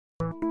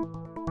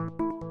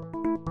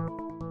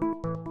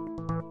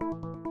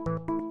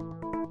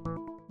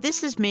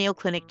This is Mayo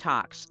Clinic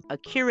Talks, a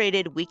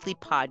curated weekly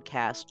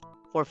podcast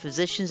for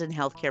physicians and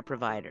healthcare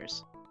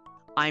providers.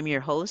 I'm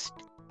your host,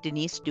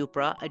 Denise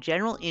Dupra, a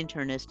general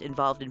internist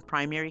involved in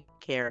primary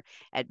care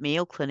at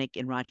Mayo Clinic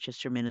in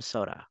Rochester,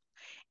 Minnesota,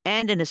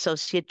 and an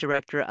associate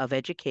director of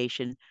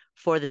education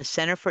for the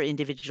Center for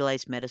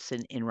Individualized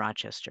Medicine in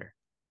Rochester.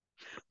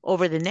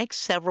 Over the next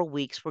several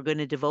weeks, we're going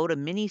to devote a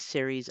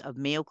mini-series of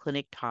Mayo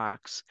Clinic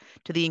Talks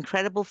to the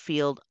incredible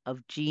field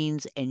of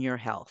genes and your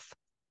health.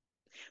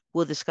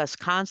 We'll discuss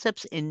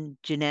concepts in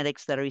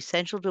genetics that are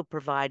essential to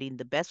providing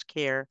the best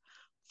care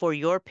for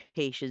your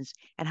patients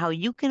and how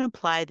you can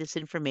apply this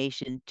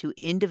information to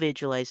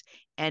individualize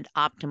and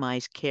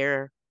optimize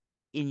care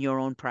in your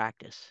own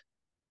practice.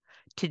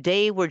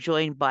 Today, we're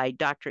joined by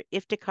Dr.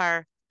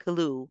 Iftikhar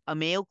Kalu, a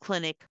Mayo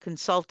Clinic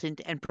consultant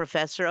and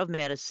professor of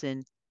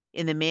medicine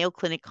in the Mayo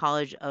Clinic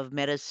College of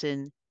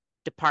Medicine,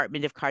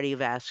 Department of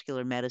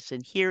Cardiovascular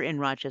Medicine here in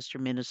Rochester,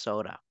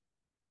 Minnesota.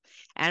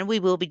 And we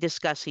will be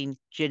discussing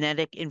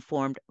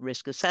genetic-informed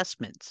risk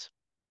assessments.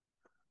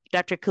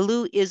 Dr.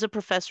 Kalu is a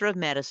professor of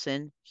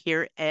medicine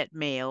here at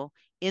Mayo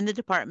in the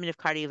Department of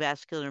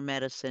Cardiovascular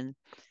Medicine.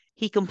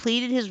 He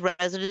completed his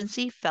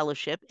residency,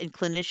 fellowship, and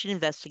clinician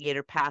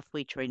investigator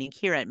pathway training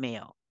here at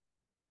Mayo.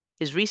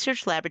 His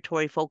research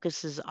laboratory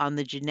focuses on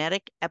the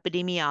genetic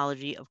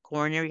epidemiology of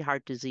coronary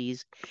heart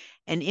disease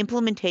and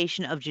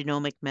implementation of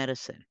genomic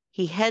medicine.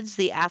 He heads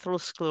the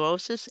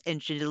Atherosclerosis and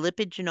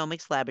Lipid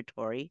Genomics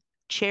Laboratory,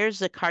 chairs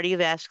the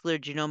Cardiovascular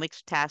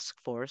Genomics Task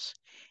Force,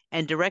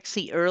 and directs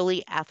the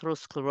early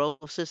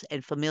atherosclerosis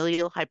and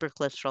familial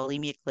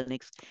hypercholesterolemia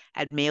clinics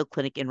at Mayo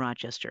Clinic in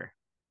Rochester.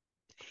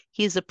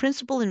 He is the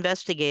principal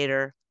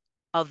investigator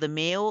of the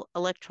Mayo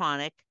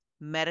Electronic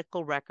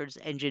Medical Records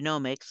and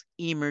Genomics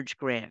eMERGE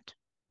grant.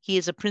 He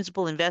is a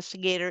principal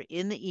investigator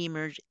in the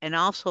eMERGE and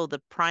also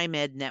the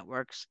PRIMED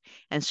networks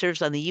and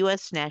serves on the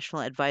U.S.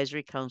 National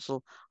Advisory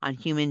Council on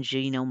Human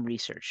Genome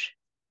Research.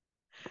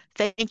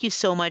 Thank you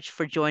so much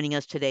for joining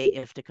us today,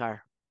 Iftikhar.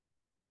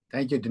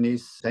 Thank you,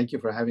 Denise. Thank you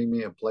for having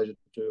me. A pleasure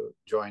to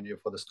join you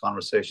for this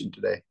conversation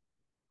today.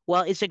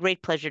 Well, it's a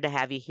great pleasure to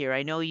have you here.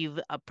 I know you've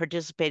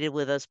participated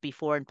with us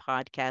before in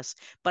podcasts,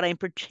 but I'm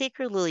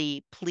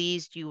particularly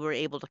pleased you were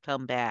able to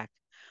come back.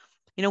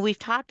 You know, we've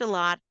talked a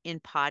lot in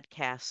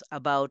podcasts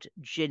about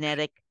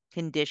genetic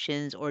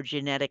conditions or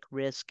genetic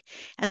risk,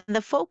 and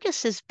the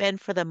focus has been,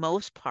 for the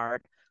most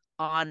part,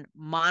 on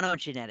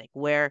monogenetic,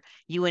 where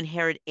you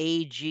inherit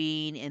a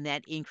gene and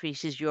that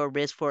increases your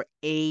risk for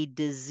a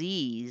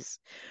disease.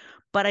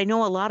 But I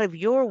know a lot of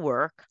your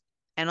work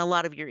and a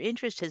lot of your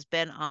interest has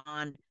been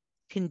on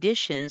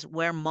conditions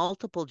where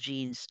multiple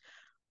genes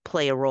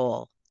play a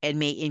role and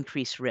may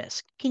increase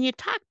risk. Can you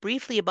talk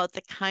briefly about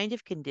the kind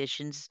of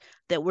conditions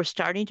that we're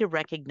starting to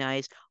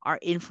recognize are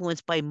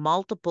influenced by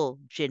multiple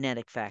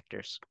genetic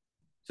factors?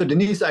 So,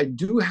 Denise, I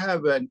do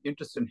have an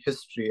interest in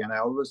history, and I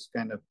always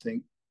kind of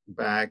think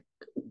back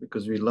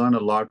because we learn a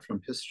lot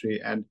from history.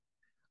 And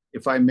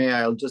if I may,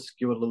 I'll just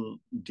give a little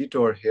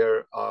detour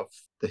here of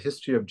the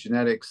history of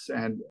genetics.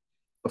 And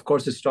of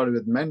course, it started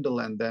with Mendel,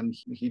 and then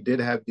he did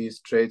have these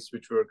traits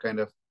which were kind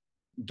of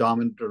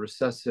dominant or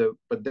recessive.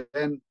 But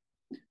then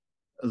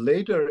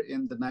later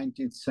in the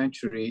 19th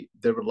century,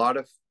 there were a lot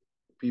of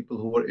people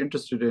who were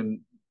interested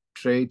in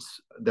traits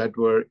that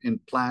were in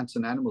plants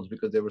and animals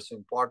because they were so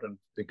important,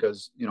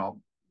 because, you know,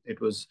 it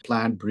was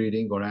plant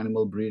breeding or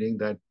animal breeding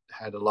that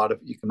had a lot of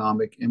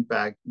economic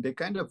impact. They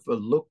kind of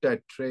looked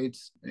at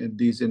traits in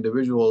these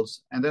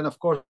individuals. And then, of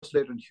course,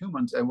 later in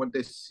humans, and what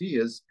they see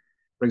is,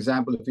 for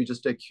example, if you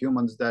just take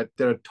humans, that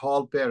there are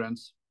tall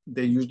parents,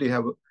 they usually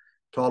have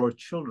taller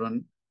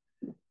children,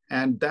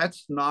 and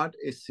that's not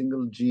a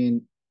single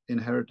gene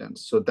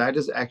inheritance. So that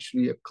is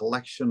actually a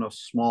collection of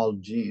small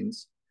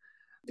genes.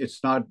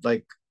 It's not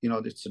like, you know,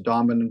 it's a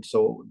dominant,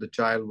 so the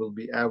child will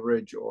be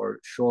average or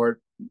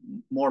short.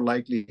 More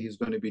likely he's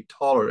going to be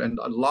taller. And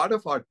a lot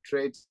of our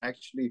traits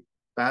actually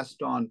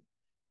passed on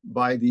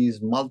by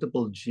these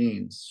multiple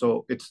genes.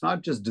 So it's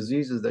not just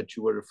diseases that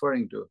you were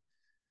referring to.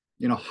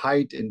 You know,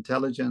 height,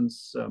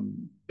 intelligence,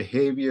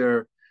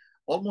 behavior,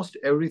 almost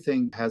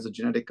everything has a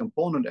genetic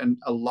component. And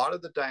a lot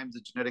of the times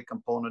the genetic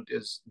component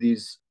is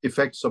these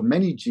effects of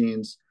many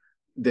genes.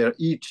 They're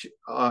each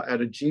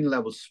at a gene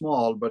level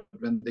small, but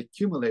when they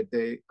accumulate,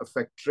 they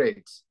affect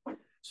traits.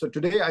 So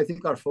today, I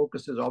think our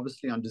focus is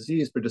obviously on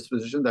disease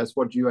predisposition. That's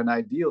what you and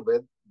I deal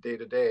with day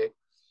to day.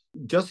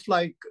 Just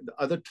like the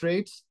other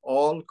traits,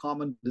 all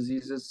common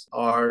diseases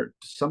are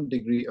to some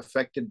degree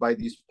affected by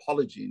these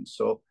polygenes.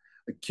 So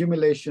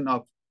accumulation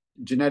of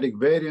genetic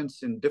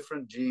variants in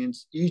different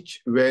genes,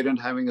 each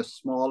variant having a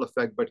small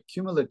effect, but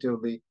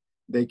cumulatively,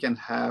 they can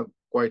have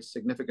quite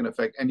significant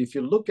effect. And if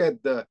you look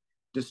at the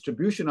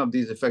distribution of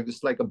these effects,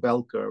 it's like a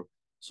bell curve.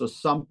 So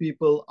some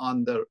people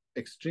on the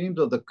extremes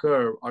of the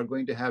curve are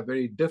going to have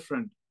very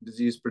different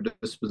disease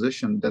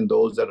predisposition than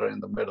those that are in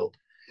the middle.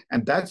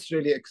 And that's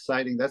really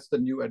exciting. That's the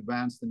new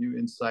advance, the new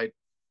insight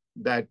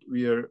that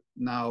we are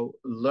now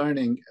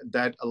learning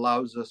that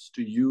allows us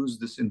to use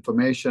this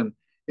information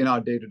in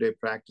our day-to-day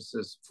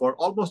practices for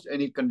almost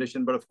any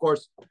condition. But of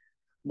course,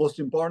 most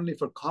importantly,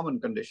 for common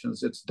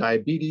conditions, it's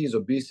diabetes,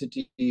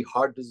 obesity,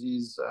 heart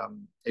disease,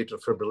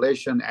 atrial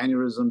fibrillation,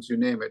 aneurysms, you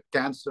name it,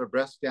 cancer,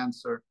 breast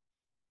cancer,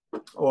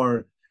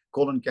 or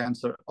colon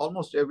cancer.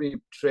 Almost every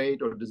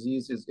trait or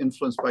disease is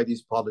influenced by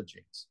these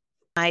polygenes.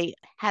 I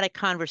had a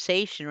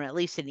conversation, or at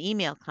least an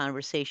email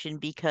conversation,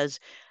 because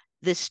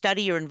this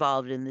study you're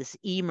involved in, this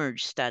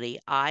eMERGE study,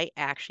 I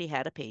actually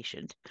had a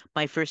patient.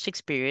 My first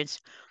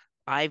experience,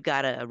 I've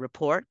got a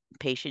report.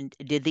 Patient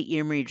did the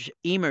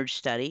eMERGE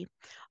study.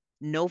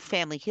 No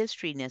family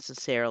history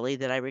necessarily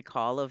that I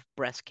recall of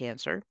breast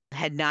cancer,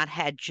 had not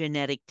had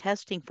genetic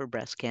testing for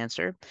breast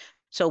cancer,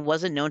 so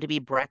wasn't known to be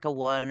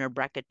BRCA1 or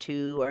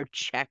BRCA2 or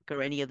CHEK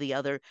or any of the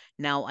other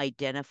now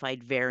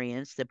identified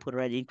variants that put her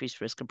at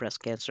increased risk of breast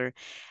cancer.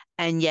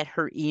 And yet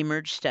her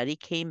eMERGE study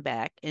came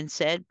back and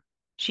said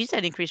she's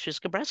at increased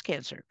risk of breast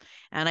cancer.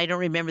 And I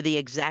don't remember the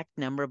exact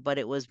number, but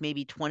it was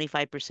maybe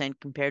 25%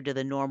 compared to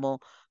the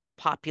normal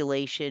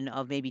population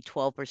of maybe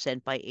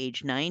 12% by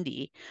age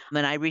 90.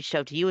 And I reached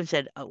out to you and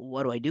said,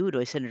 what do I do?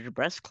 Do I send her to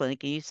breast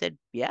clinic? And you said,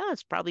 yeah,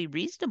 it's probably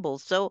reasonable.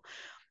 So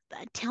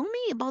tell me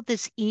about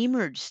this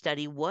eMERGE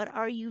study. What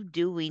are you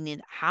doing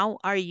and how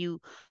are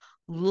you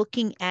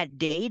looking at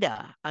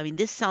data? I mean,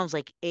 this sounds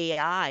like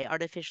AI,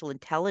 artificial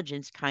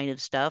intelligence kind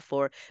of stuff,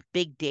 or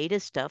big data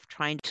stuff,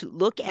 trying to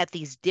look at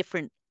these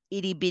different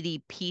itty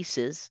bitty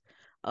pieces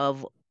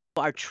of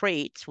our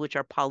traits, which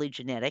are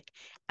polygenetic,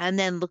 and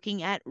then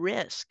looking at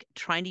risk,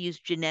 trying to use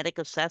genetic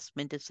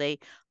assessment to say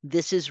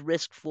this is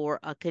risk for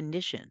a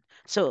condition.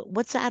 So,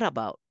 what's that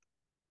about?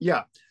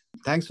 Yeah,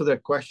 thanks for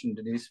that question,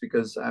 Denise,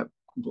 because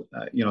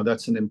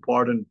that's an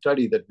important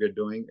study that we're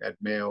doing at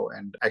Mayo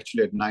and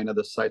actually at 9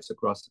 other sites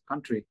across the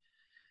country.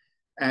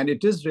 And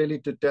it is really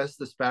to test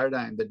this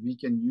paradigm that we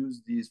can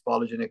use these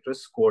polygenic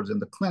risk scores in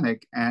the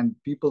clinic and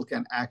people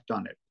can act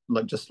on it,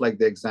 just like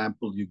the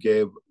example you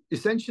gave.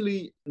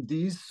 Essentially,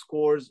 these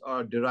scores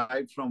are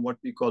derived from what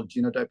we call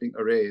genotyping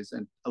arrays.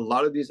 And a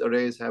lot of these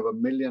arrays have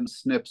 1 million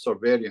SNPs or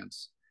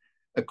variants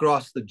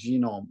across the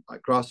genome,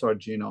 across our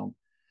genome.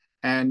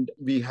 And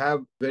we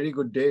have very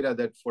good data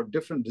that for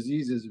different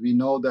diseases, we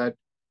know that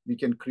we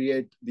can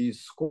create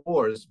these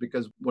scores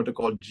because what are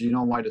called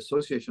genome-wide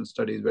association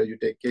studies, where you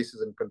take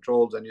cases and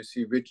controls and you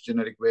see which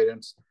genetic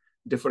variants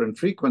differ in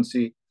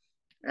frequency.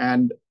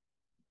 And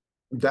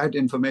that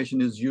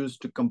information is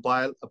used to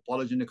compile a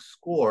polygenic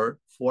score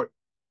for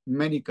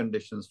many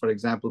conditions, for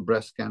example,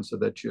 breast cancer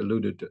that you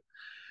alluded to.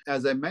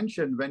 As I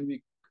mentioned, when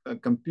we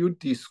compute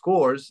these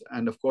scores,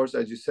 and of course,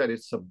 as you said,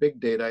 it's a big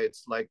data.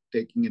 It's like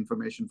taking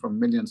information from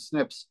million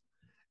SNPs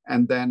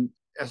and then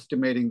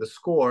estimating the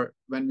score.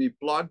 When we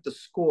plot the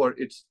score,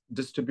 it's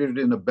distributed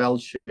in a bell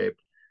shape.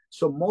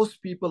 So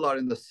most people are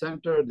in the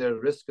center. Their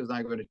risk is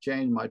not going to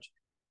change much.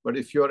 But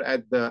if you're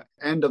at the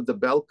end of the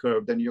bell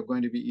curve, then you're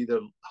going to be either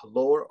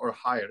lower or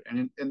higher.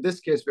 And in this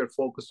case, we're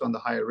focused on the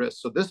higher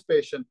risk. So this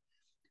patient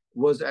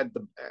was at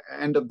the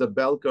end of the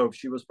bell curve.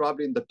 She was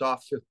probably in the top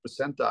 5th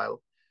percentile.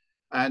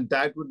 And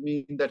that would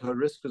mean that her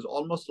risk is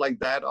almost like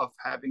that of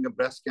having a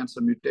breast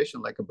cancer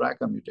mutation, like a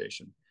BRCA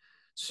mutation.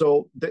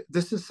 So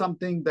this is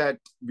something that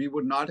we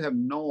would not have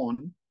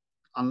known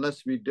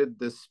unless we did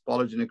this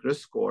polygenic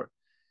risk score.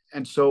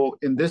 And so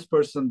in this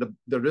person,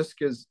 the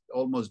risk is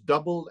almost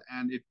double,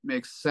 and it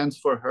makes sense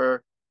for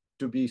her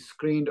to be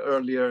screened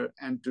earlier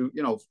and to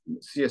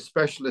see a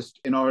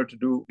specialist in order to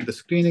do the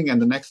screening. And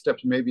the next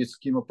steps, maybe it's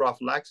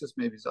chemoprophylaxis,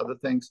 maybe it's other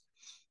things.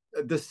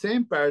 The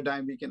same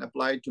paradigm we can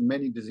apply to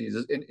many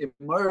diseases. In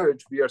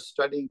eMERGE, we are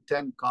studying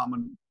 10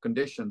 common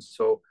conditions.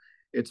 So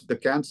it's the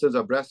cancers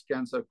of breast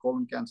cancer,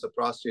 colon cancer,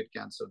 prostate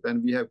cancer.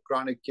 Then we have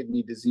chronic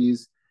kidney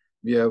disease.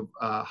 We have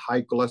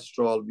high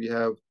cholesterol. We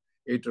have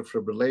atrial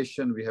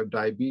fibrillation. We have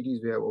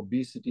diabetes. We have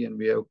obesity. And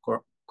we have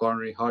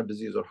coronary heart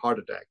disease or heart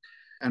attack.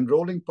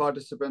 Enrolling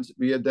participants,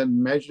 we are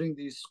then measuring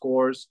these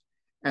scores.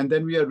 And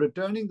then we are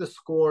returning the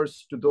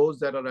scores to those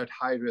that are at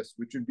high risk,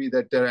 which would be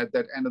that they're at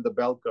that end of the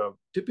bell curve.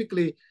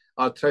 Typically,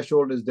 our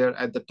threshold is there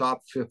at the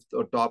top 5th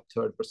or top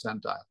 3rd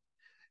percentile.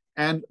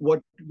 And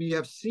what we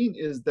have seen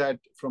is that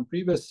from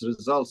previous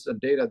results and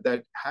data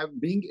that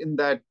being in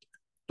that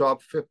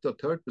top 5th or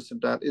 3rd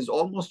percentile is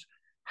almost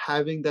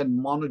having that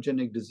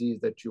monogenic disease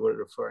that you were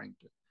referring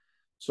to.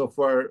 So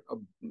for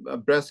a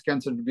breast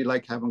cancer, it would be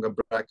like having a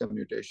BRCA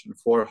mutation.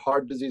 For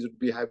heart disease, it would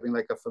be having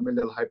like a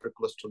familial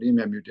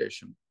hypercholesterolemia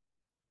mutation.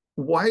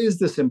 Why is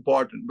this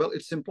important? Well,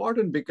 it's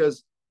important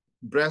because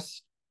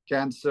breast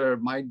cancer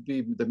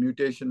the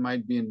mutation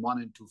might be in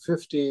 1 in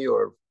 250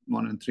 or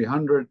 1 in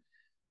 300.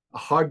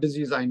 Heart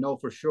disease, I know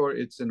for sure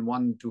it's in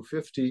 1 in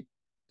 250.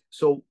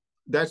 So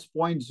that's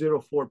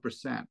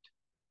 0.04%,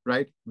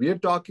 right? We are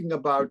talking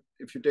about,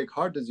 if you take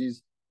heart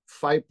disease,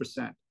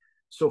 5%.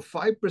 So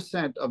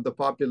 5% of the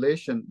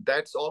population,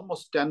 that's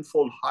almost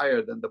tenfold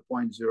higher than the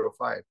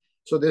 0.05.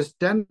 So there's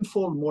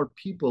tenfold more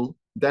people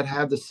that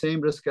have the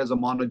same risk as a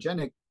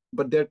monogenic,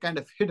 but they're kind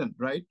of hidden,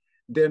 right?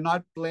 They're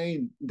not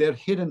plain, they're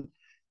hidden.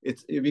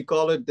 We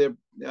call it they're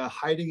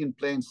hiding in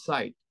plain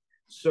sight.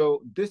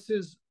 So this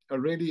is a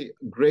really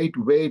great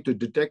way to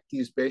detect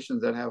these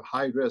patients that have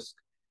high risk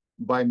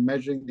by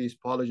measuring these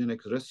polygenic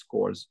risk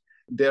scores,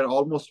 they're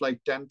almost like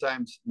 10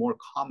 times more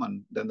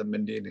common than the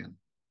Mendelian.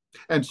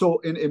 And so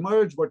in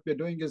eMERGE, what we're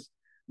doing is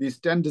these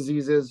 10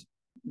 diseases,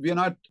 we are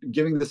not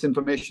giving this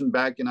information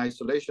back in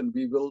isolation.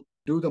 We will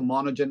do the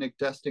monogenic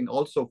testing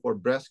also for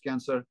breast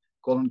cancer,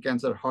 colon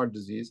cancer, heart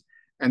disease.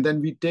 And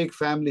then we take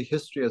family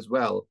history as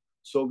well.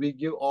 So we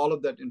give all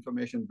of that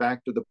information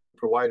back to the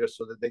provider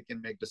so that they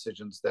can make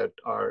decisions that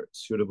are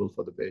suitable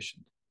for the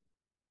patient.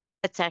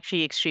 That's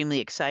actually extremely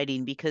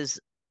exciting because,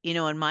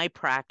 in my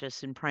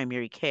practice in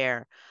primary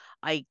care,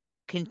 I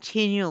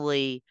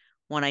continually,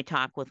 when I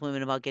talk with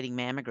women about getting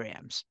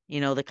mammograms,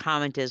 the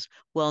comment is,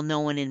 well,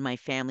 no one in my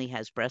family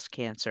has breast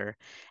cancer.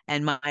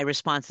 And my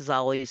response is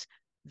always,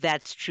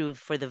 that's true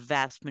for the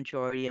vast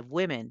majority of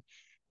women.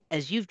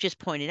 As you've just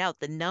pointed out,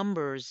 the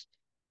numbers,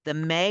 the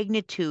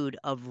magnitude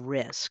of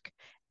risk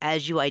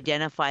as you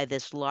identify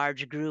this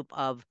large group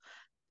of,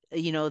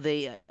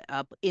 the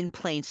in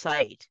plain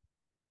sight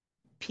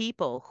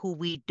people who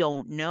we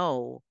don't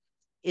know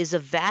is a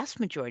vast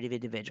majority of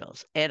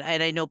individuals. And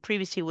I know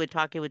previously we were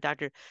talking with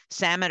Dr.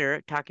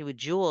 Sameter, talking with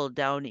Jewel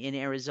down in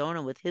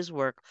Arizona with his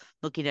work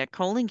looking at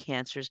colon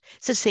cancers.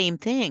 It's the same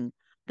thing.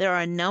 There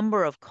are a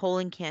number of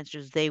colon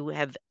cancers they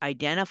have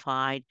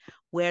identified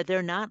where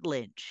they're not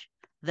Lynch.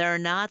 They're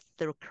not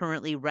the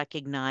currently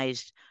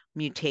recognized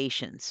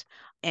mutations.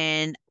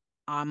 And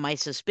my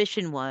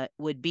suspicion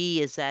would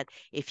be is that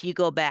if you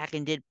go back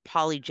and did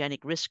polygenic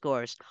risk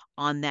scores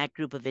on that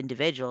group of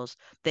individuals,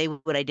 they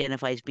would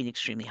identify as being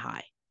extremely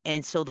high.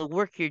 And so the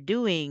work you're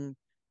doing,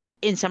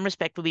 in some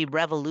respect, would be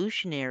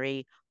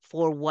revolutionary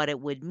for what it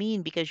would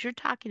mean because you're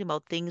talking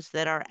about things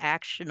that are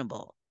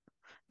actionable.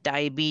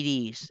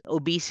 Diabetes,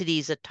 obesity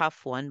is a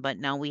tough one, but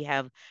now we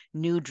have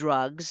new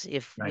drugs,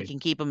 if we Right. can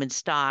keep them in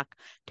stock,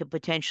 to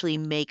potentially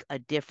make a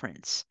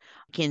difference,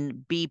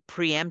 can be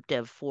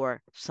preemptive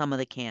for some of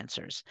the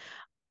cancers.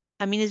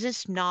 I mean, is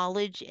this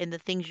knowledge and the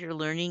things you're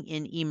learning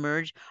in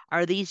eMERGE,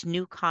 are these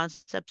new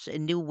concepts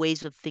and new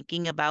ways of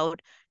thinking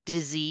about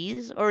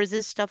disease, or is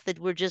this stuff that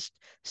we're just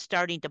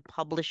starting to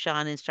publish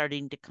on and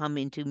starting to come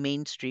into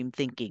mainstream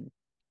thinking?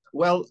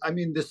 Well, I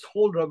mean, this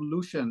whole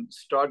revolution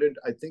started,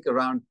 I think,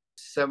 around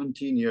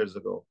 17 years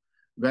ago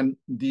when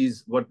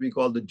these, what we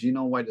call the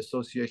genome-wide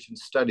association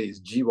studies,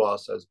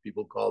 GWAS, as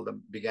people call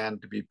them, began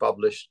to be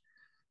published.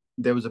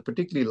 There was a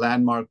particularly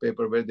landmark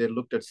paper where they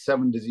looked at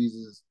 7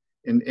 diseases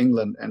in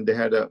England, and they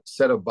had a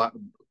set of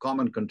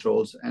common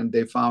controls, and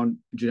they found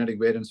genetic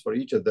variants for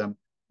each of them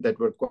that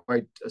were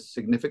quite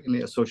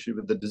significantly associated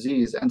with the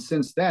disease. And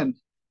since then,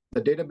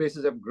 the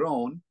databases have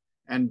grown,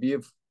 and we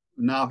have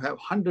now have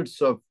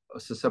hundreds of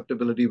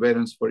susceptibility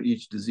variants for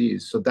each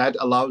disease. So that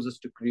allows us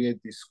to create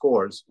these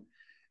scores.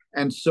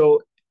 And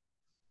so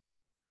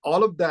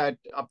all of that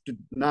up to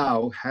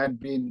now had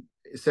been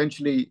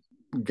essentially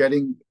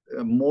getting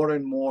more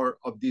and more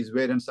of these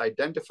variants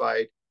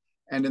identified.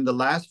 And in the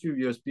last few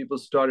years, people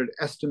started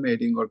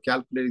estimating or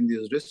calculating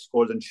these risk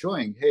scores and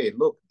showing, hey,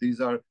 look, these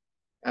are,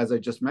 as I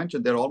just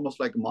mentioned, they're almost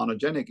like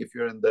monogenic if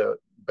you're in the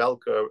bell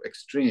curve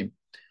extreme.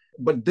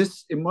 But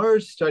this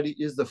eMERGE study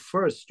is the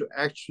first to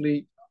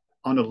actually,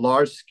 on a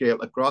large scale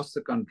across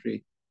the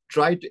country,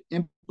 try to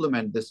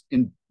implement this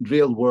in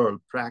real world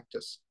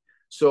practice.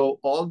 So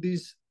all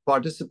these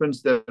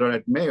participants that are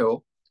at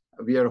Mayo,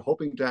 we are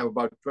hoping to have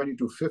about 20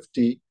 to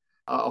 50,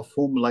 of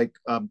whom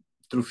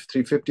through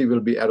 350 will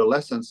be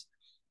adolescents.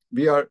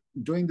 We are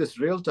doing this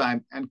real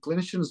time, and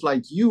clinicians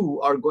like you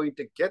are going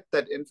to get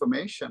that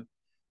information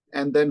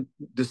and then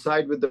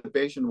decide with the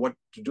patient what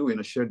to do in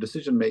a shared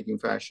decision-making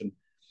fashion.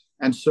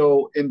 And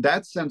so in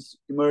that sense,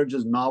 eMERGE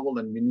is novel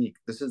and unique.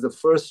 This is the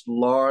first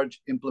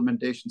large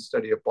implementation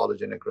study of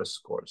polygenic risk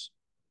scores.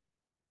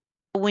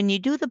 When you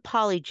do the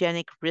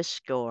polygenic risk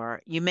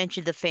score, you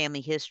mentioned the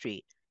family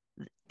history.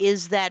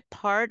 Is that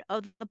part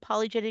of the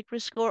polygenic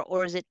risk score,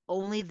 or is it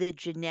only the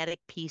genetic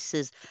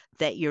pieces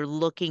that you're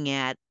looking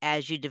at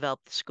as you develop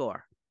the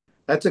score?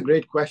 That's a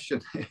great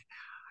question.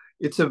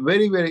 It's a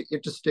very, very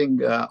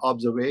interesting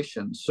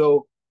observation.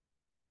 So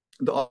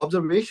the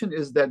observation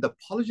is that the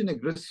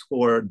polygenic risk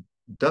score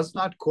does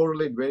not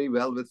correlate very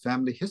well with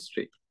family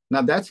history.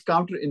 Now, that's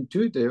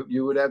counterintuitive.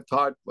 You would have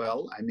thought,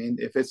 well, I mean,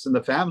 if it's in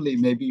the family,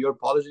 maybe your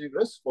polygenic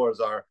risk scores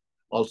are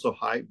also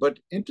high. But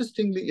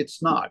interestingly,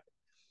 it's not.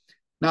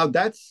 Now,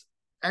 that's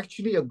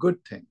actually a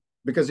good thing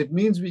because it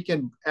means we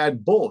can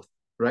add both,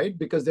 right?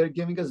 Because they're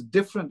giving us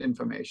different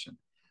information.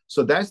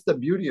 So that's the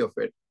beauty of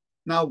it.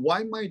 Now,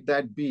 why might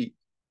that be?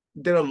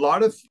 There are a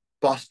lot of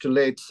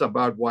postulates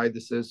about why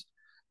this is.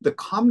 The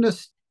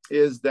commonest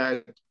is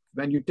that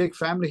when you take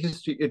family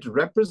history, it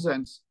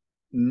represents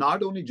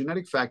not only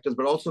genetic factors,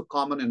 but also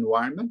common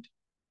environment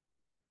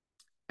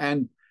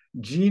and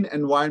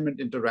gene-environment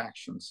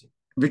interactions,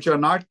 which are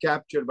not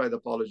captured by the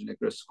polygenic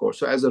risk score.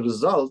 So as a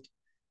result,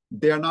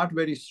 they are not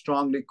very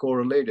strongly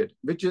correlated,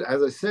 which,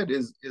 as I said,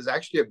 is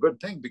actually a good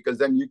thing because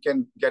then you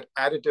can get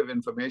additive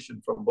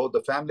information from both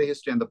the family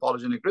history and the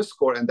polygenic risk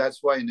score. And that's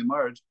why in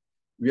eMERGE,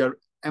 we are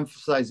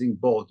emphasizing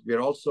both. We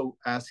are also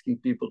asking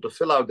people to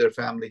fill out their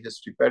family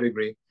history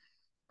pedigree.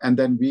 and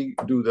then we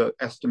do the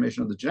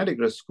estimation of the genetic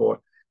risk score.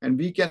 And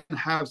we can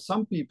have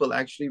some people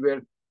actually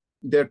where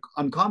they're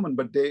uncommon,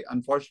 but they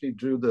unfortunately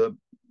drew the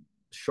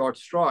short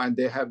straw, and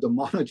they have the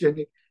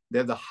monogenic, they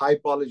have the high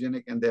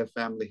polygenic, and their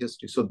family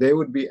history. So they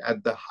would be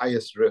at the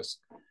highest risk.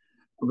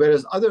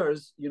 Whereas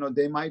others,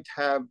 they might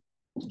have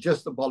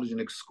just the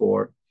polygenic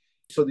score,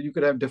 so that you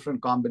could have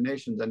different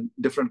combinations, and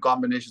different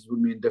combinations would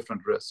mean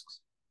different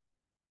risks.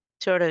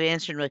 Sort of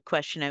answering the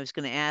question I was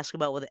going to ask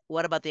about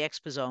what about the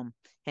exposome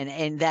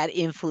and that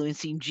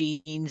influencing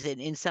genes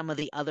and some of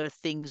the other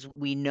things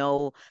we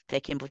know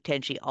that can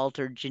potentially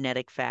alter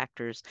genetic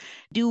factors.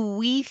 Do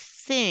we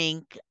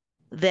think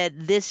that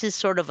this is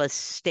sort of a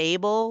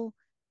stable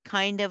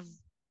kind of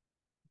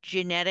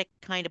genetic,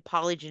 kind of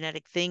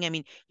polygenetic thing? I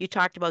mean, you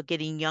talked about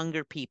getting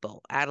younger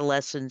people,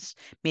 adolescents,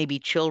 maybe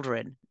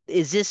children.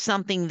 Is this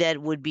something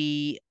that would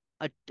be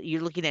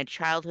you're looking at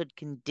childhood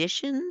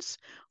conditions,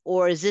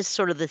 or is this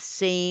sort of the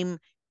same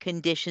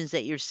conditions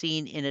that you're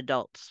seeing in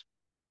adults?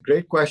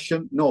 Great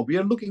question. No, we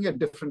are looking at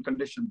different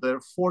conditions. There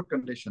are 4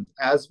 conditions: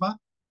 asthma,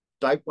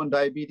 type 1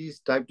 diabetes,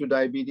 type 2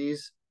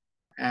 diabetes,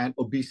 and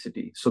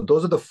obesity. So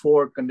those are the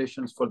 4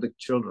 conditions for the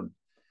children.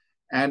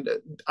 And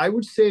I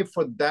would say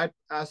for that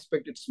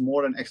aspect, it's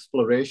more an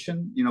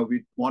exploration.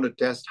 We want to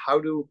test how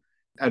do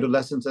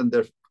adolescents and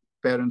their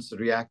parents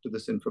react to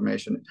this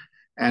information,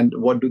 and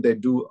what do they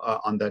do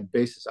on that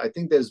basis. I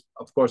think there's,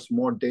 of course,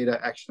 more data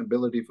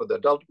actionability for the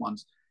adult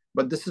ones,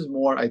 but this is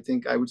more, I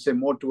think, I would say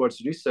more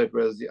towards research,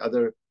 whereas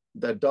the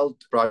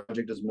adult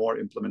project is more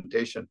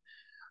implementation.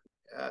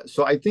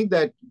 So I think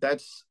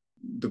that's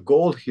the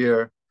goal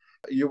here.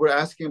 You were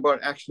asking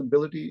about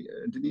actionability,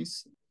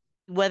 Denise?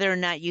 Whether or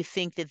not you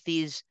think that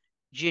these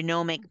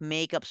genomic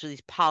makeups or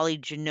these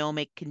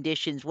polygenomic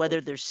conditions, whether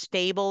they're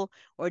stable,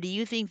 or do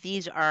you think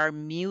these are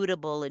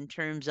mutable in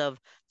terms of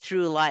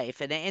through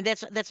life? And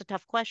that's a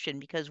tough question,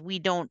 because we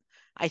don't,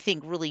 I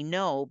think, really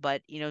know.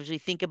 But as we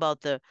think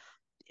about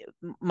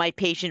my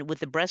patient with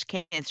the breast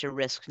cancer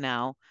risk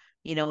now,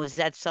 is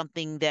that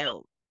something that,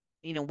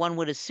 one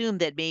would assume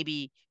that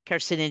maybe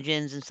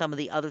carcinogens and some of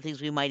the other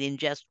things we might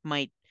ingest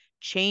might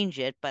change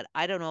it. But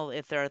I don't know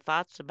if there are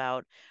thoughts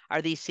about,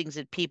 are these things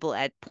that people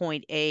at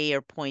point A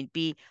or point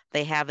B,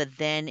 they have it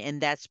then, and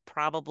that's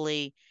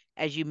probably,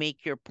 as you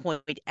make your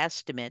point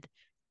estimate,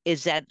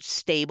 is that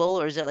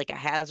stable, or is it like a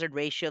hazard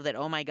ratio that,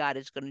 oh my God,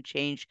 it's going to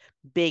change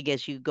big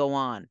as you go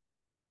on?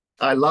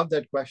 I love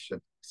that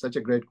question. Such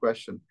a great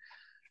question.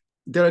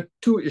 There are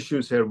 2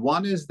 issues here.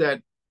 One is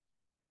that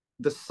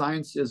the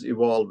science is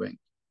evolving.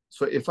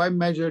 So if I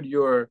measured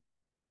your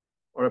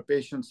or a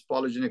patient's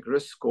polygenic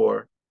risk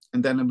score,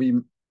 and then we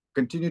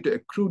continue to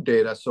accrue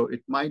data, so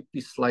it might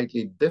be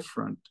slightly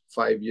different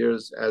 5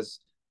 years as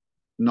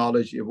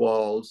knowledge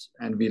evolves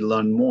and we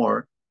learn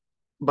more.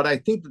 But I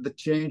think that the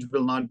change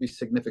will not be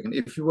significant.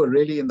 If you were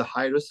really in the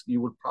high risk,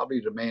 you would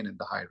probably remain in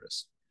the high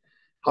risk.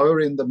 However,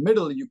 in the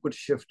middle, you could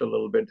shift a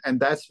little bit. And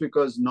that's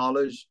because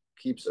knowledge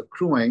keeps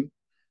accruing.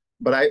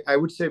 But I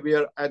would say we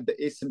are at the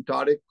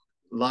asymptotic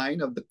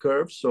line of the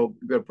curve. So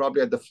we're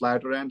probably at the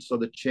flatter end. So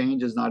the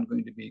change is not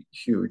going to be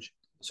huge.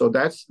 So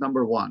that's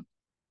number one.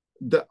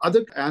 The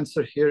other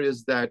answer here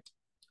is that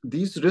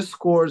these risk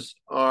scores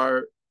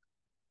are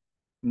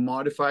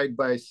modified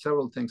by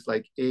several things,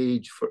 like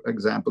age, for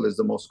example, is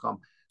the most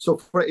common. So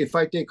if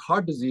I take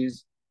heart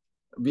disease,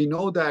 we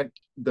know that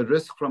the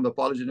risk from the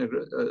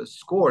polygenic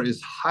score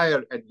is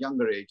higher at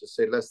younger ages,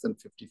 say less than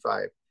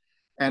 55.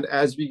 And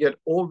as we get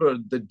older,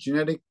 the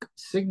genetic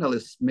signal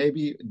is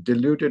maybe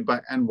diluted by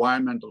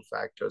environmental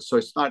factors. So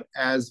it's not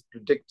as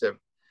predictive.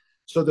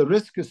 So the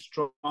risk is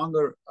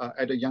stronger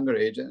at a younger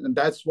age. And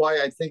that's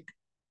why I think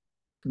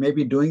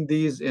maybe doing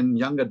these in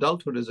young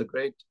adulthood is a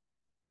great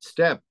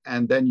step.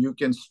 And then you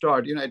can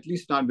start, at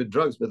least not with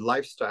drugs, with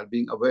lifestyle,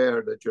 being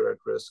aware that you're at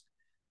risk.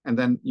 And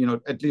then,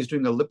 at least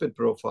doing a lipid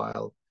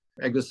profile,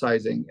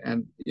 exercising,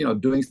 and,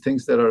 doing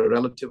things that are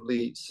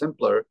relatively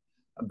simpler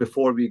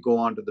before we go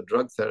on to the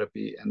drug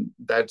therapy. And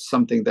that's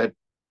something that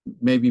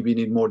maybe we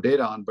need more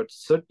data on, but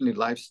certainly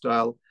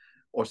lifestyle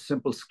or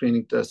simple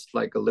screening tests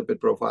like a lipid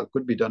profile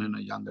could be done in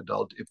a young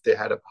adult if they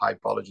had a high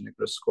polygenic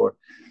risk score.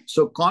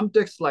 So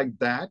context like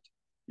that,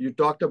 you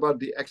talked about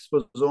the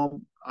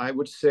exposome, I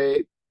would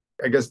say,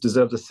 I guess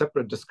deserves a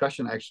separate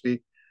discussion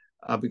actually,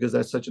 because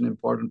that's such an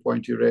important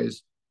point you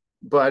raised.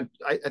 But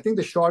I think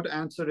the short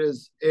answer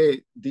is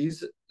A,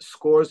 these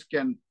scores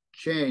can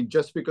change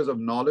just because of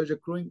knowledge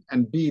accruing,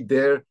 and B,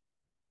 their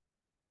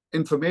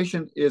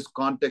information is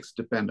context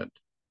dependent.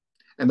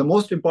 And the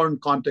most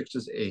important context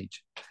is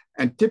age.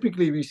 And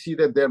typically we see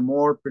that they're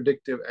more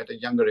predictive at a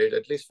younger age,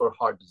 at least for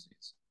heart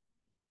disease.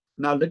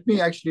 Now, let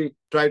me actually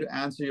try to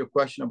answer your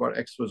question about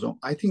exposome.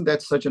 I think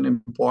that's such an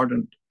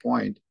important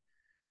point,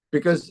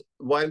 because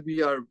while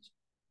we are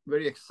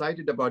very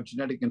excited about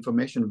genetic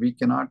information, we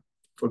cannot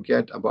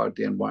forget about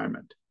the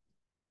environment.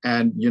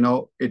 And,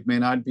 it may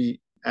not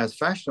be as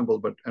fashionable,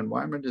 but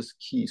environment is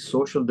key.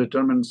 Social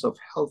determinants of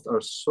health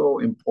are so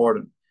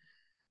important.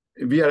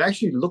 We are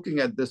actually looking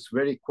at this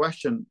very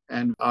question,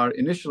 and our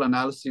initial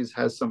analysis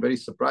has some very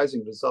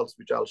surprising results,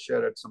 which I'll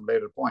share at some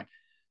later point.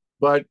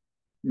 But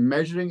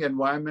measuring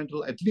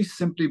environmental, at least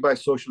simply by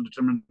social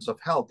determinants of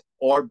health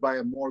or by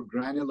a more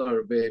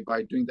granular way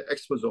by doing the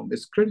exposome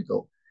is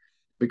critical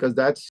because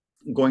that's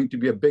going to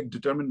be a big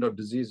determinant of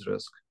disease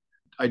risk.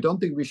 I don't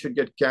think we should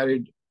get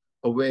carried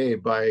away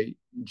by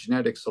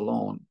genetics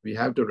alone. We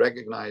have to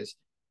recognize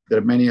there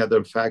are many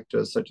other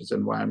factors, such as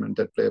environment,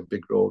 that play a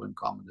big role in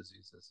common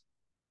diseases.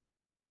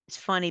 It's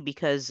funny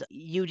because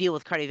you deal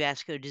with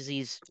cardiovascular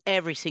disease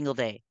every single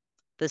day,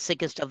 the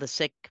sickest of the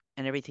sick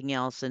and everything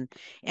else. And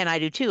I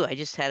do too. I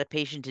just had a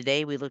patient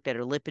today. We looked at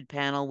her lipid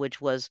panel,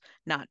 which was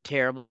not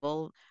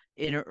terrible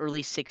in her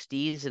early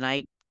 60s. And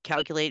I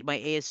calculate my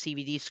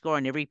ASCVD score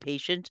on every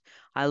patient.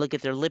 I look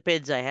at their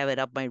lipids. I have it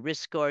up my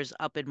risk scores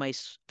up in my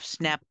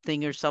SNAP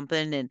thing or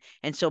something.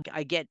 And so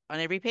I get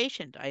on every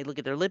patient. I look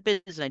at their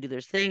lipids and I do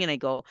their thing and I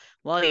go,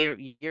 well,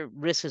 your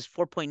risk is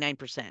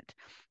 4.9%.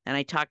 And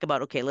I talk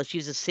about, okay, let's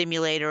use a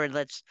simulator and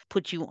let's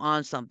put you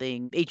on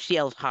something.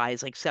 HDL is high,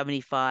 it's like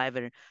 75,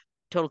 and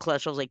total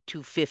cholesterol is like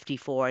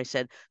 254. I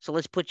said, so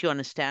let's put you on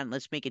a statin,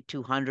 let's make it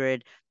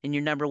 200. And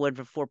your number went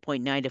from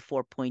 4.9 to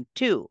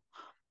 4.2.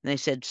 And I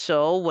said,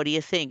 so what do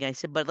you think? I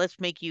said, but let's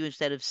make you,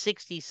 instead of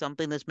 60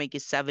 something, let's make you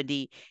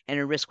 70. And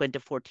her risk went to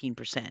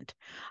 14%.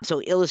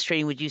 So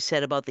illustrating what you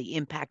said about the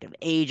impact of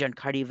age on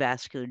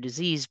cardiovascular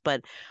disease.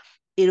 But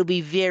it'll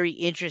be very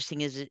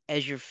interesting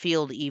as your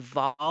field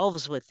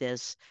evolves with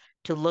this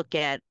to look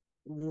at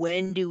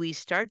when do we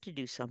start to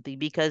do something,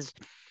 because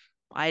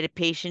I had a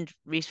patient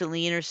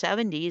recently in her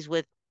 70s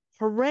with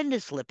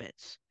horrendous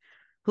lipids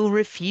who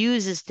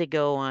refuses to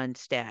go on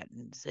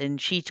statins.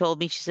 And she told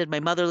me, she said, my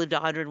mother lived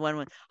 101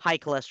 with high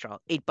cholesterol,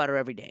 ate butter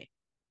every day.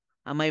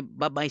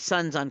 But my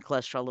son's on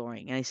cholesterol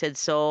lowering. And I said,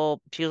 so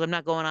she goes, I'm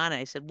not going on it.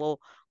 I said, well,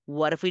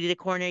 what if we did a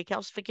coronary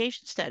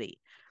calcification study?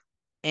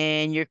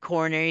 And your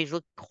coronaries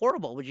look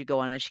horrible. Would you go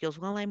on it? She goes,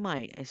 well, I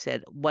might. I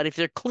said, what if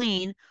they're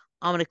clean?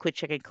 I'm going to quit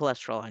checking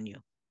cholesterol on you.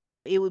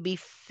 It would be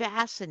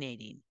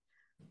fascinating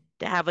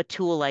to have a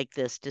tool like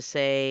this to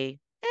say,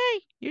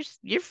 hey,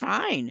 you're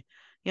fine.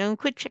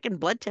 Quit checking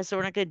blood tests that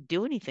we're not going to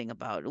do anything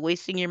about,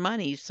 wasting your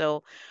money.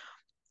 So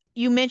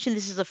you mentioned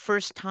this is the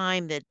first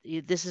time that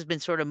this has been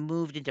sort of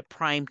moved into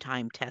prime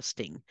time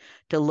testing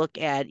to look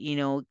at,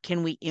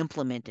 can we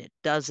implement it?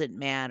 Does it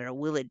matter?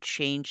 Will it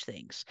change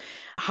things?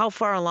 How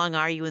far along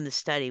are you in the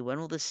study? When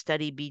will the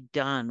study be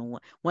done?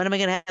 When am I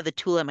going to have the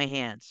tool in my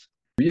hands?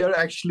 We are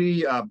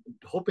actually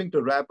hoping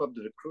to wrap up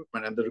the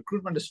recruitment, and the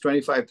recruitment is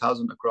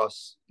 25,000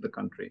 across the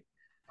country.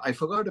 I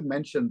forgot to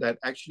mention that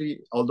actually,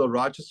 although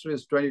Rochester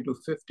is 20 to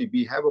 50,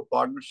 we have a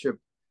partnership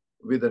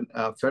with a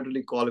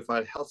federally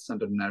qualified health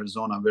center in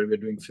Arizona where we're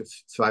doing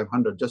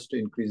 500 just to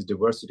increase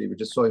diversity,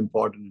 which is so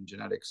important in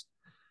genetics.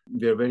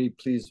 We are very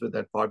pleased with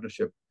that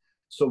partnership.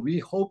 So we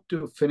hope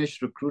to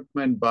finish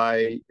recruitment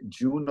by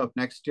June of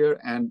next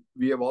year, and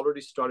we have already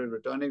started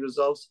returning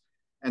results.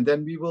 And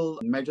then we will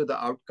measure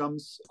the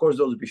outcomes. Of course,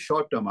 those will be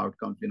short-term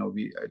outcomes.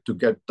 To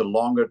get the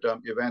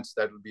longer-term events,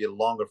 that will be a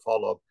longer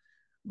follow-up.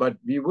 But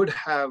we would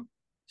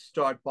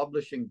start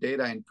publishing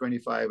data in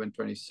 25 and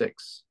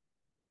 26.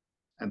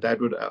 And that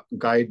would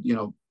guide,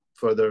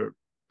 further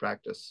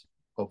practice,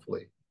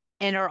 hopefully.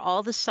 And are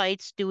all the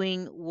sites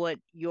doing what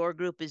your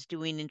group is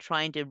doing in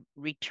trying to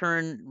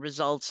return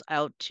results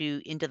out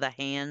into the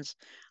hands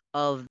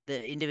of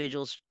the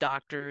individual's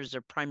doctors or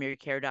primary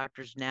care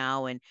doctors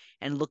now and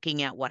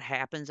looking at what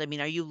happens? I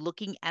mean, are you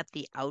looking at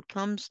the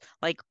outcomes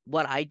like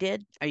what I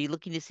did? Are you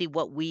looking to see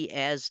what we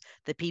as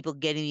the people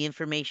getting the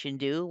information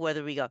do?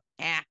 Whether we go,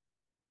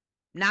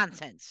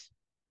 nonsense,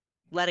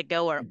 let it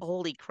go, or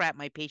holy crap,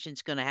 my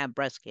patient's going to have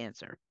breast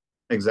cancer.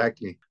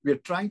 Exactly. We're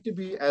trying to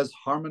be as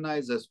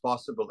harmonized as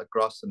possible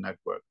across the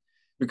network,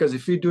 because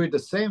if we do it the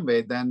same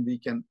way, then we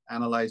can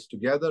analyze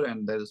together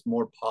and there's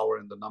more power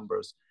in the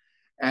numbers.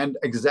 And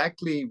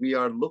exactly, we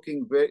are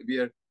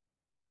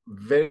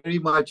very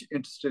much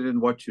interested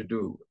in what you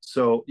do.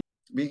 So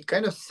we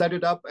kind of set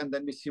it up and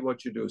then we see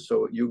what you do.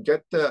 So you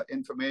get the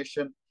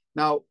information.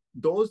 Now,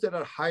 those that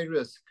are high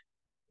risk,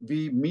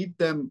 we meet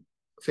them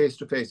face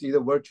to face, either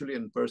virtually or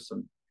in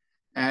person.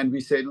 And we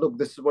say, look,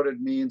 this is what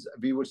it means.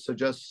 We would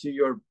suggest see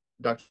your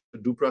Dr.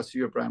 Dupra, see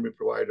your primary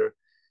provider.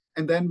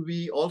 And then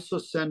we also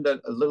send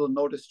a little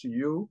notice to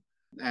you.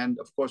 And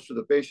of course, to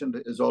the patient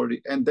is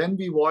already, and then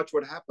we watch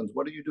what happens.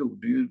 What do you do?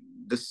 Do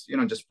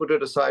you just put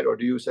it aside? Or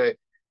do you say,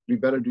 we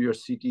better do your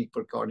CT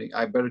for cardiac,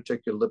 I better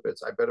check your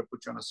lipids, I better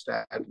put you on a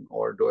statin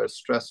or do a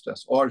stress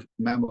test or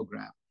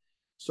mammogram.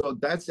 So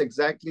that's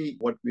exactly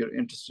what we are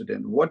interested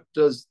in. What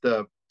does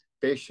the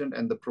patient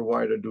and the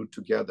provider do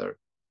together?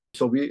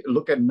 So we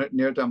look at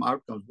near-term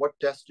outcomes. What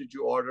test did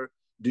you order?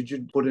 Did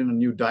you put in a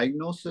new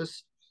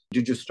diagnosis?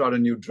 Did you start a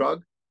new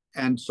drug?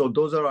 And so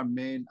those are our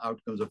main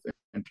outcomes of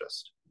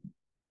interest.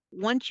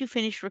 Once you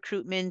finish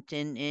recruitment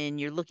and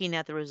you're looking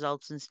at the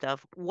results and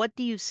stuff, what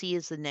do you see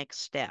as the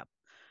next step?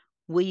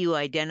 Will you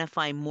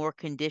identify more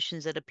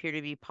conditions that appear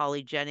to be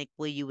polygenic?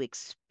 Will you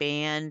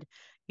expand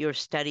your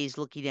studies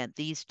looking at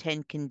these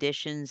 10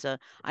 conditions?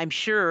 I'm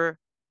sure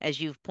as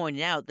you've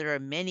pointed out, there are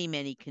many,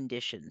 many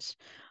conditions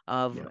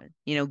of,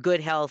 Yeah.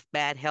 good health,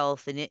 bad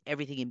health, and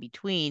everything in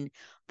between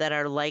that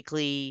are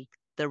likely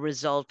the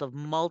result of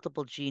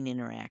multiple gene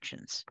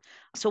interactions.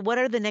 So what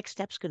are the next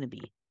steps going to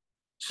be?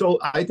 So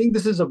I think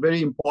this is a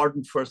very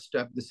important first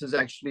step. This is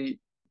actually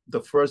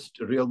the first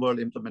real world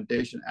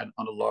implementation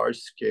on a large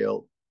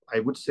scale, I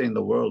would say in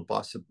the world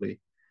possibly.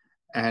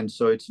 And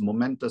so it's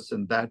momentous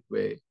in that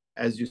way.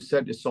 As you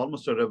said, it's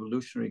almost a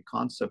revolutionary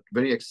concept,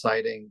 very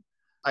exciting.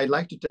 I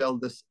like to tell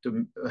this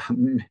to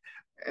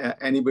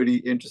anybody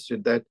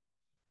interested that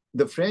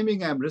the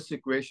Framingham risk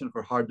equation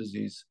for heart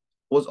disease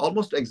was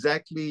almost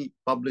exactly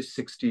published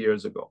 60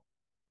 years ago.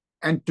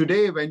 And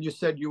today, when you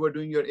said you were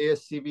doing your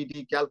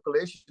ASCVD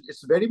calculation,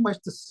 it's very much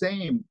the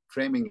same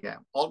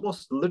Framingham,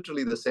 almost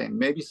literally the same,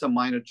 maybe some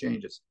minor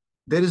changes.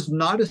 There is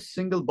not a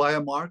single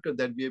biomarker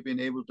that we have been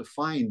able to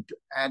find to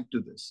add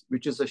to this,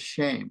 which is a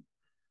shame.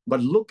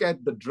 But look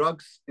at the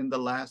drugs in the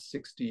last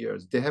 60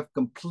 years. They have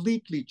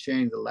completely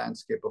changed the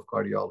landscape of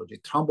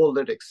cardiology.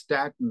 Thrombolytics,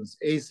 statins,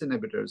 ACE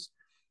inhibitors.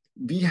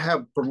 We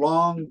have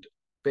prolonged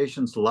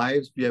patients'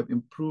 lives. We have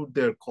improved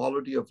their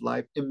quality of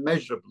life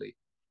immeasurably.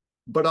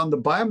 But on the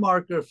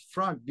biomarker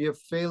front, we have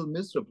failed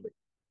miserably.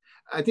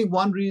 I think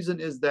one reason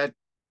is that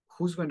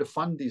who's going to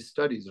fund these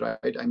studies,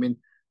 right? I mean,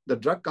 the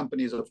drug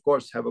companies, of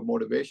course, have a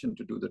motivation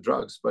to do the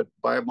drugs, but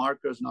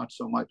biomarkers, not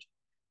so much.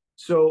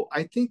 So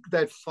I think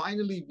that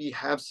finally we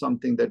have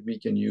something that we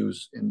can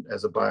use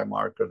as a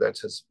biomarker that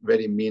has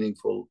very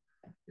meaningful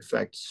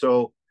effects.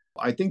 So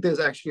I think there's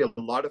actually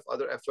a lot of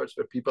other efforts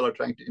where people are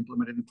trying to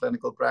implement it in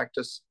clinical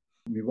practice.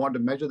 We want to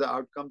measure the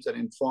outcomes and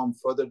inform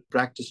further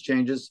practice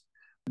changes.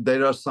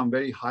 There are some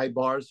very high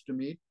bars to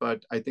meet,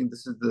 but I think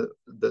this is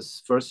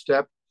this first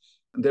step.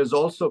 There's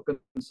also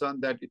concern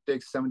that it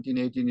takes 17,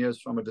 18 years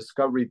from a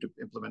discovery to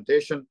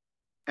implementation,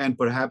 and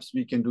perhaps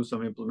we can do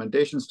some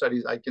implementation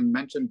studies. I can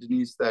mention,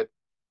 Denise, that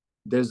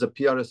there's a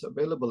PRS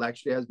available,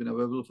 actually has been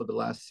available for the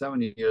last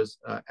 7 years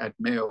at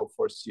Mayo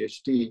for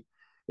CHT.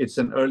 It's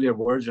an earlier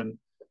version,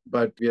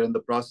 but we are in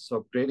the process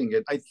of creating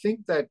it. I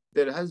think that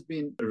there has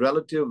been a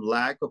relative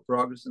lack of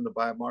progress in the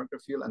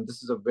biomarker field, and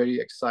this is a very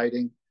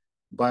exciting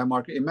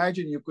biomarker.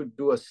 Imagine you could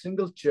do a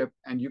single chip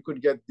and you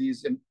could get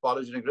these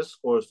polygenic risk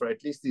scores for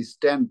at least these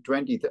 10,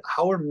 20,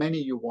 however many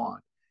you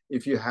want,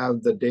 if you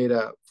have the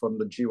data from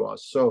the GWAS.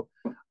 So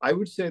I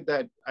would say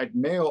that at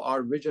Mayo,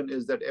 our vision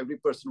is that every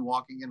person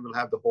walking in will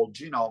have the whole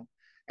genome.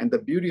 And the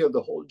beauty of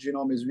the whole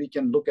genome is we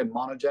can look at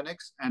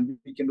monogenics and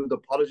we can do the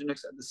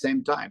polygenics at the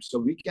same time. So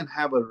we can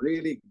have a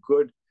really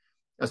good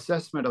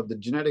assessment of the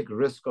genetic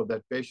risk of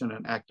that patient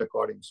and act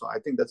according. So I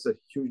think that's a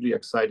hugely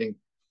exciting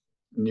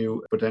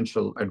new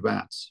potential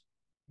advance.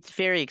 It's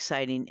very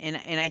exciting.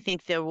 And I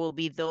think there will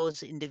be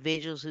those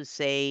individuals who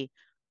say,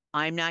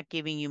 I'm not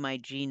giving you my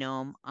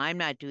genome. I'm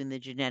not doing the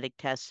genetic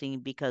testing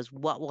because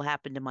what will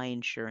happen to my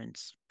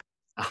insurance?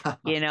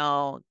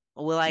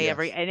 Will I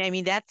ever? Yes. And I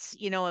mean, that's,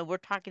 and we're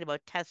talking about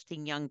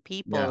testing young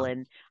people, Yeah.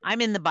 and I'm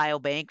in the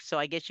biobank, so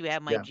I guess you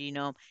have my Yeah.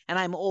 genome, and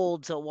I'm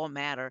old, so it won't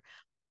matter.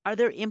 Are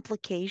there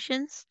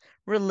implications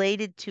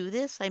related to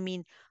this? I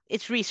mean,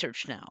 it's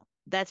research now.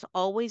 That's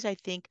always, I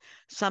think,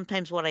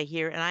 sometimes what I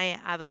hear. And I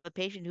have a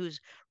patient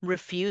who's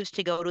refused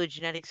to go to a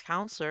genetics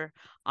counselor.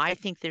 I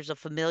think there's a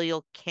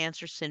familial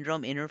cancer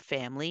syndrome in her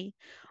family.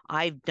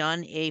 I've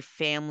done a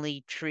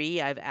family tree.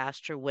 I've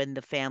asked her when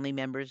the family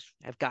members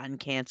have gotten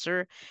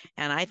cancer.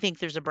 And I think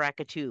there's a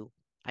BRCA2.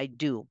 I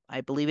do. I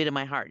believe it in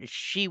my heart.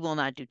 She will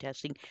not do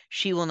testing.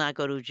 She will not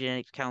go to a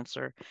genetics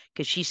counselor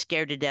because she's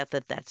scared to death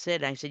that that's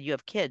it. And I said, you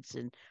have kids,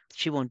 and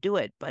she won't do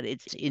it. But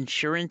it's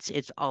insurance,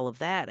 it's all of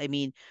that. I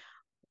mean,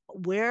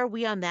 where are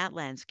we on that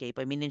landscape?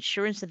 I mean,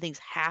 insurance and things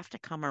have to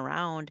come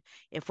around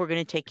if we're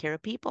going to take care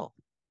of people.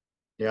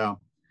 Yeah.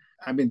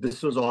 I mean,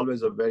 this was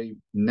always a very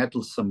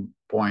nettlesome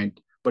point,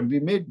 but we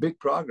made big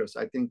progress.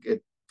 I think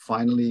it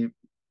finally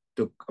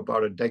took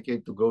about a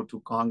decade to go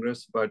to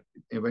Congress, but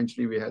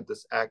eventually we had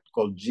this act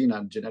called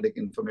GINA, Genetic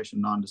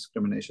Information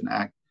Non-Discrimination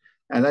Act.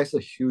 And that's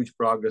a huge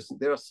progress.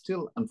 There are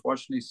still,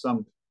 unfortunately,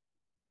 some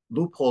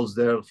loopholes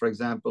there. For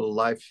example,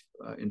 life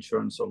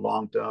insurance or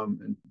long-term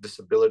and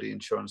disability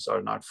insurance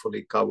are not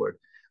fully covered.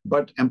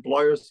 But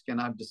employers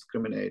cannot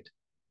discriminate.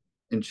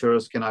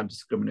 Insurers cannot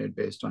discriminate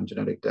based on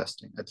genetic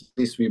testing. At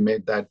least we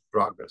made that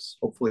progress.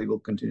 Hopefully, we'll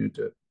continue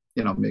to,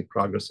 make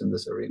progress in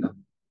this arena.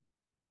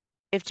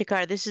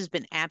 Iftikhar, this has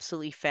been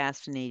absolutely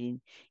fascinating.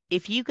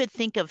 If you could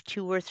think of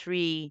 2 or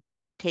 3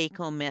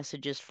 take-home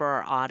messages for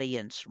our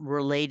audience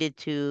related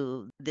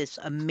to this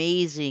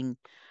amazing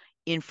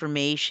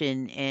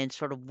information and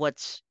sort of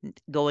what's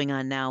going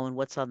on now and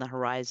what's on the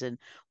horizon,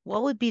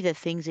 what would be the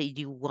things that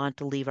you want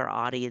to leave our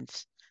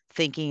audience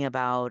thinking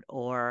about,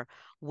 or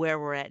where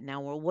we're at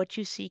now, or what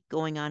you see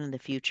going on in the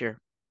future?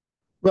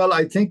 Well,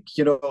 I think,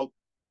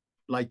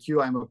 like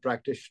you, I'm a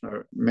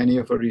practitioner. Many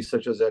of our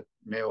researchers at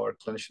Mayo are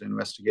clinician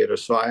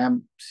investigators. So I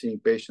am seeing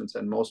patients,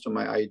 and most of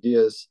my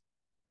ideas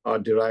are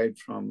derived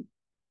from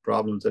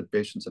problems that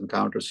patients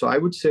encounter. So I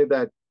would say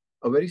that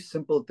a very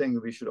simple thing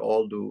we should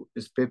all do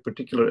is pay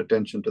particular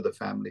attention to the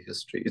family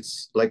history.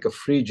 It's like a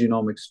free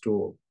genomics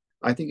tool.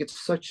 I think it's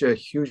such a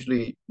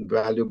hugely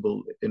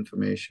valuable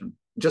information.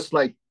 Just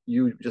like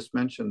you just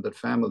mentioned, that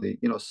family,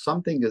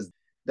 something is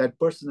that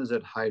person is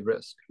at high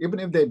risk. Even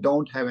if they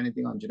don't have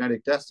anything on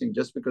genetic testing,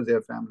 just because they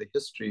have family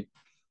history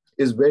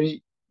is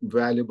very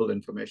valuable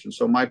information.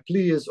 So my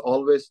plea is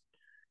always,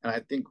 and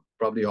I think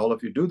probably all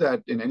of you do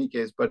that in any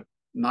case, but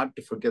not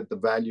to forget the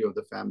value of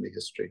the family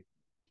history.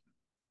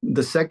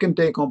 The second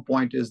take-home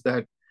point is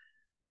that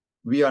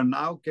we are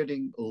now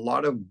getting a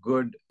lot of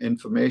good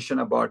information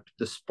about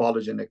this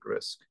polygenic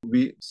risk.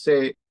 We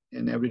say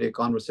in everyday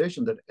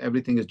conversation that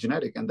everything is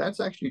genetic, and that's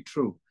actually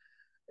true.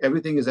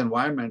 Everything is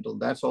environmental.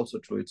 That's also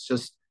true. It's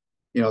just,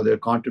 their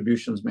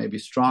contributions may be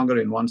stronger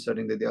in one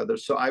setting than the other.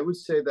 So I would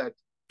say that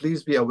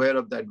please be aware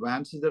of the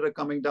advances that are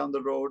coming down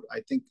the road.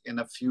 I think in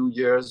a few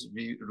years,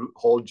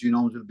 whole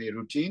genomes will be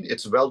routine.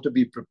 It's well to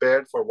be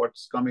prepared for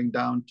what's coming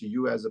down to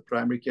you as a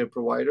primary care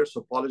provider.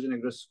 So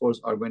polygenic risk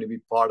scores are going to be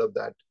part of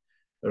that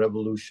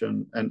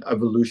revolution and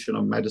evolution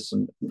of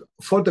medicine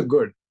for the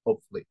good,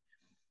 hopefully.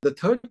 The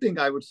third thing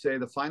I would say,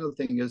 the final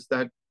thing, is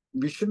that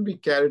we shouldn't be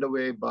carried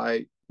away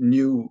by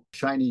new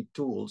shiny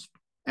tools.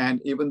 And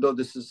even though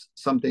this is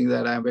something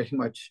that I'm very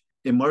much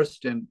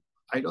immersed in,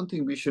 I don't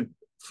think we should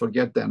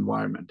forget the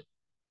environment.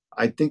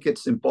 I think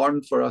it's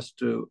important for us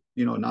to,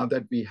 now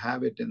that we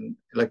have it in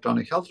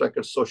electronic health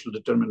records, social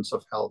determinants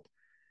of health,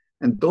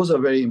 and those are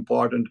very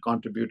important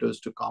contributors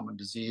to common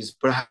disease.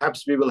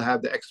 Perhaps we will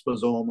have the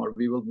exposome, or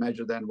we will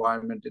measure the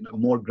environment in a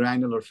more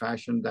granular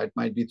fashion. That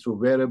might be through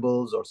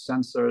wearables or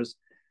sensors.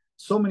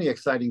 So many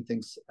exciting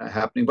things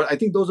happening. But I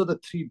think those are the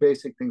three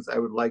basic things I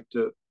would like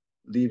to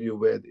leave you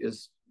with: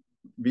 is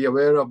be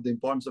aware of the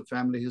importance of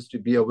family history,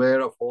 be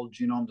aware of whole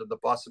genomes and the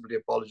possibility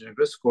of polygenic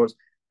risk scores,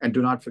 and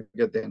do not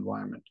forget the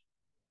environment.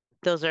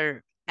 Those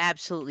are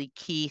absolutely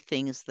key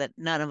things that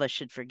none of us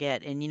should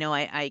forget. And,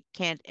 I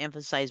can't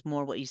emphasize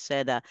more what you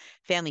said.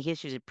 Family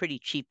history is a pretty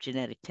cheap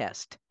genetic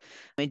test.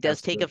 It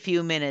does take a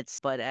few minutes,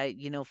 but,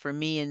 for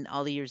me and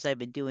all the years I've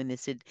been doing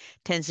this, it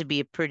tends to be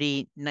a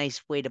pretty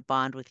nice way to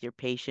bond with your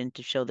patient,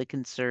 to show the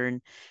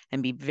concern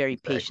and be very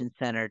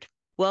patient-centered.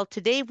 Well,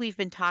 today we've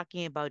been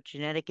talking about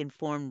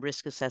genetic-informed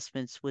risk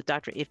assessments with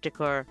Dr.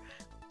 Iftikhar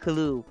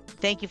Kalu.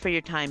 Thank you for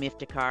your time,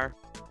 Iftikhar.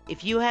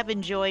 If you have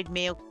enjoyed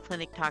Mayo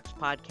Clinic Talks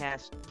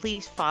podcast,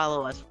 please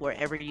follow us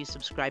wherever you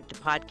subscribe to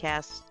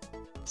podcasts.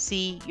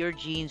 See, your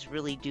genes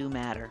really do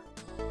matter.